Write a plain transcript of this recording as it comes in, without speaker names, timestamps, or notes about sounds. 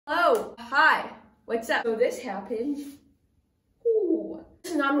Oh, hi. What's up? So this happened. Ooh.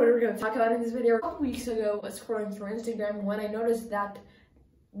 This is not what we're going to talk about in this video. A couple weeks ago, I was scrolling through Instagram when I noticed that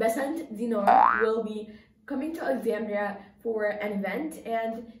BASSANT Dinar will be coming to Alexandria for an event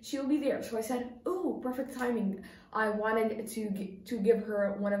and she will be there. So I said, oh, perfect timing. I wanted to give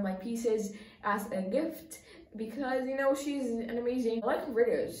her one of my pieces as a gift because, you know, she's an amazing, I like her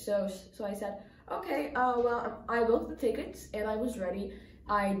videos. So I said, okay, well, I built the tickets and I was ready.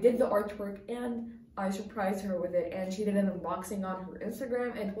 I did the artwork and I surprised her with it, and she did an unboxing on her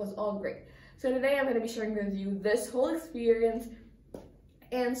Instagram and it was all great. So today I'm going to be sharing with you this whole experience.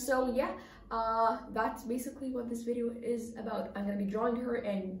 And so yeah, that's basically what this video is about. I'm going to be drawing her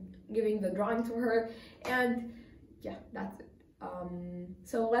and giving the drawing to her, and yeah, that's it.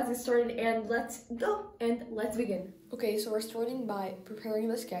 So let's get started and let's go and let's begin. Okay, so we're starting by preparing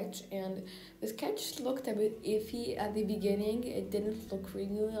the sketch, and the sketch looked a bit iffy at the beginning. It didn't look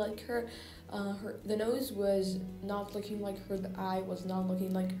really like her. The nose was not looking like her, the eye was not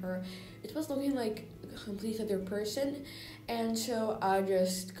looking like her. It was looking like a complete other person, and so I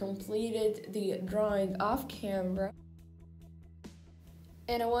just completed the drawing off camera.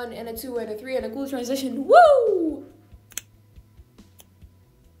 And a 1 and a 2 and a 3 and a cool transition. Woo!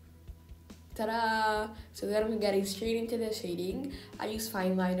 Ta-da! So then I'm getting straight into the shading. I use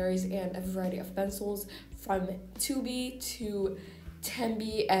fine liners and a variety of pencils from 2B to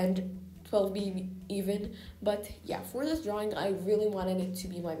 10B and 12B even. But yeah, for this drawing, I really wanted it to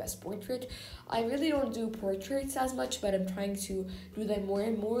be my best portrait. I really don't do portraits as much, but I'm trying to do them more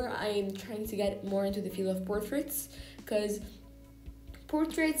and more. I'm trying to get more into the field of portraits because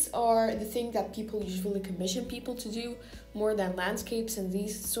portraits are the thing that people usually commission people to do more than landscapes and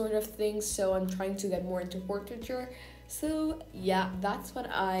these sort of things. So I'm trying to get more into portraiture. So yeah, that's what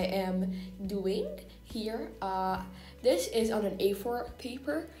I am doing here. This is on an A4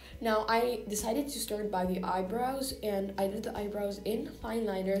 paper. Now I decided to start by the eyebrows, and I did the eyebrows in fine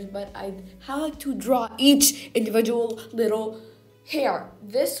liners, but I had to draw each individual little hair.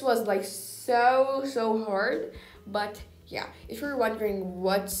 This was like so hard, but yeah, if you're wondering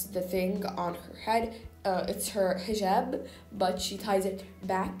what's the thing on her head, it's her hijab, but she ties it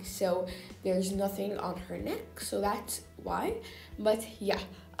back, so there's nothing on her neck, so that's why. But yeah,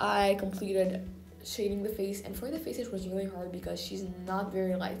 I completed shading the face, and for the face it was really hard because she's not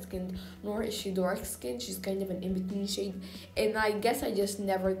very light skinned, nor is she dark skinned. She's kind of an in-between shade, and I guess I just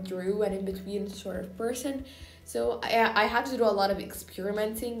never drew an in-between sort of person. So I had to do a lot of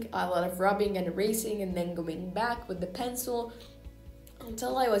experimenting, a lot of rubbing and erasing, and then going back with the pencil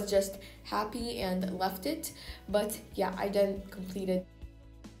until I was just happy and left it. But yeah, I then completed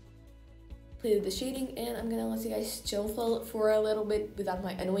the shading, and I'm gonna let you guys chill for a little bit without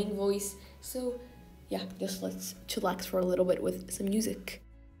my annoying voice. So yeah, just let's chillax for a little bit with some music.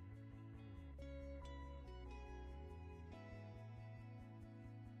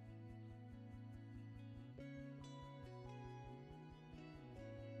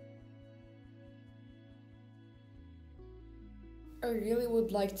 I really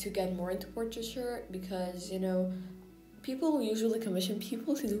would like to get more into portraiture because, you know, people usually commission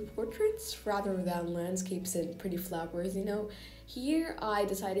people to do portraits rather than landscapes and pretty flowers, you know. Here I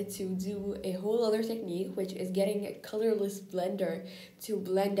decided to do a whole other technique, which is getting a colorless blender to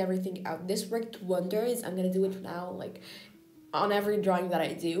blend everything out. This worked wonders. I'm gonna do it now, like on every drawing that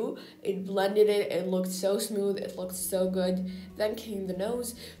I do. It blended it looked so smooth, it looked so good. Then came the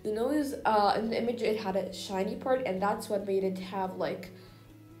nose. The nose, in the image, it had a shiny part, and that's what made it have like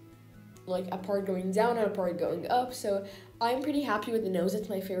a part going down and a part going up. So I'm pretty happy with the nose. It's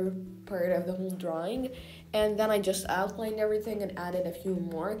my favorite part of the whole drawing. And then I just outlined everything and added a few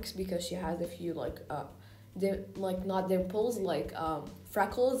marks because she has a few not dimples,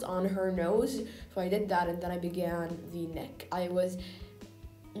 freckles on her nose. So I did that, and then I began the neck. I was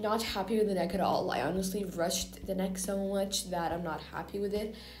not happy with the neck at all. I honestly rushed the neck so much that I'm not happy with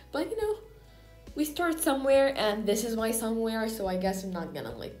it. But you know, we start somewhere, and this is my somewhere, so I guess I'm not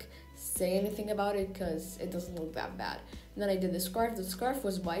gonna say anything about it because it doesn't look that bad. And then I did the scarf. The scarf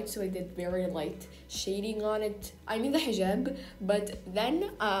was white, so I did very light shading on it. I mean the hijab, but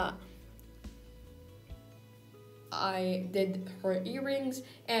then I did her earrings,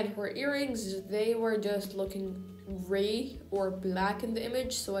 and her earrings, they were just looking gray or black in the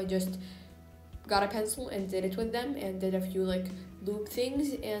image, so I just got a pencil and did it with them and did a few loop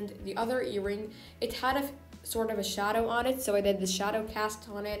things. And the other earring, it had a sort of a shadow on it, so I did the shadow cast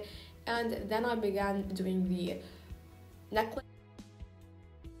on it, and then I began doing the necklace.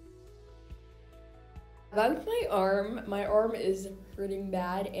 About my arm is hurting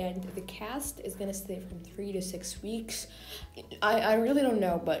bad, and the cast is gonna stay from 3 to 6 weeks. I really don't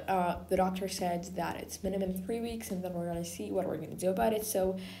know, but the doctor said that it's minimum 3 weeks, and then we're gonna see what we're gonna do about it.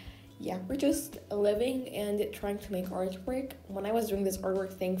 So yeah, we're just living and trying to make artwork. When I was doing this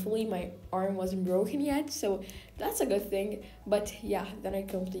artwork, thankfully my arm wasn't broken yet, so that's a good thing. But yeah, then I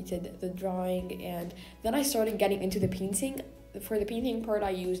completed the drawing, and then I started getting into the painting. For the painting part,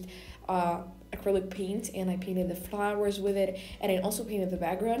 I used acrylic paint, and I painted the flowers with it, and I also painted the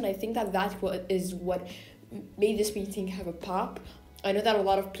background. I think that is what made this painting have a pop. I know that a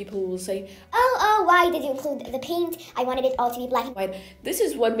lot of people will say, oh, why did you include the paint? I wanted it all to be black and white. This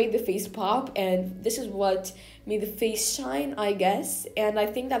is what made the face pop, and this is what made the face shine, I guess. And I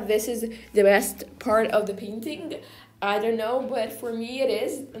think that this is the best part of the painting. I don't know, but for me it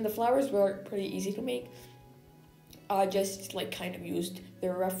is. And the flowers were pretty easy to make. I just like kind of used the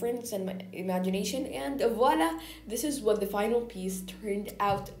reference and my imagination, and voila, this is what the final piece turned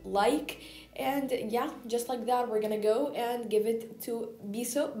out like. And yeah, just like that, we're gonna go and give it to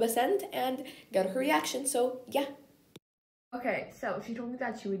BASSANT and get her reaction. So yeah. Okay, so she told me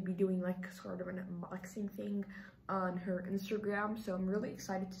that she would be doing like sort of an unboxing thing on her Instagram, so I'm really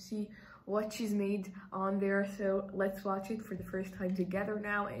excited to see what she's made on there. So let's watch it for the first time together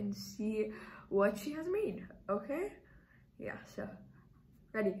now and see what she has made. Okay, yeah, so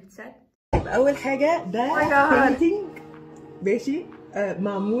ready, set. اول حاجه ده بينتينج ماشي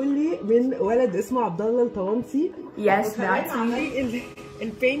معمول لي من ولد اسمه عبد الله الطوانسي. Yes, that's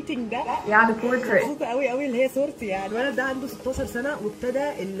البينتينج ده. Yeah, the portrait. مبسوطه قوي اللي هي صورتي. يعني الولد ده عنده 16 سنه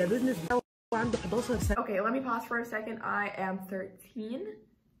وابتدى البيزنس بتاعه عنده 11 سنه. Okay, let me pause for a second. I am 13,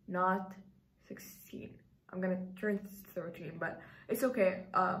 not 16. I'm gonna turn 13, but it's okay.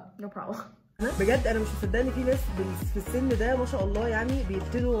 No problem. بجد انا مش مصدقه ان في ناس في السن ده ما شاء الله يعني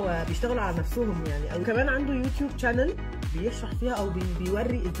بيشتغلوا على نفسهم يعني. او كمان عنده يوتيوب شانل بيشرح فيها او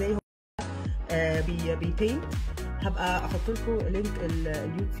بيوري ازاي هو بيبينت. هبقى احط لكم لينك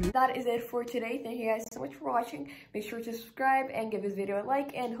اليوتيوب. That is it for today. Thank you guys so much for watching. Make sure to subscribe and give this video a like,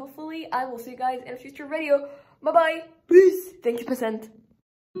 and hopefully I will see you guys in a future video. Bye bye. Peace. Thank you, BASSANT.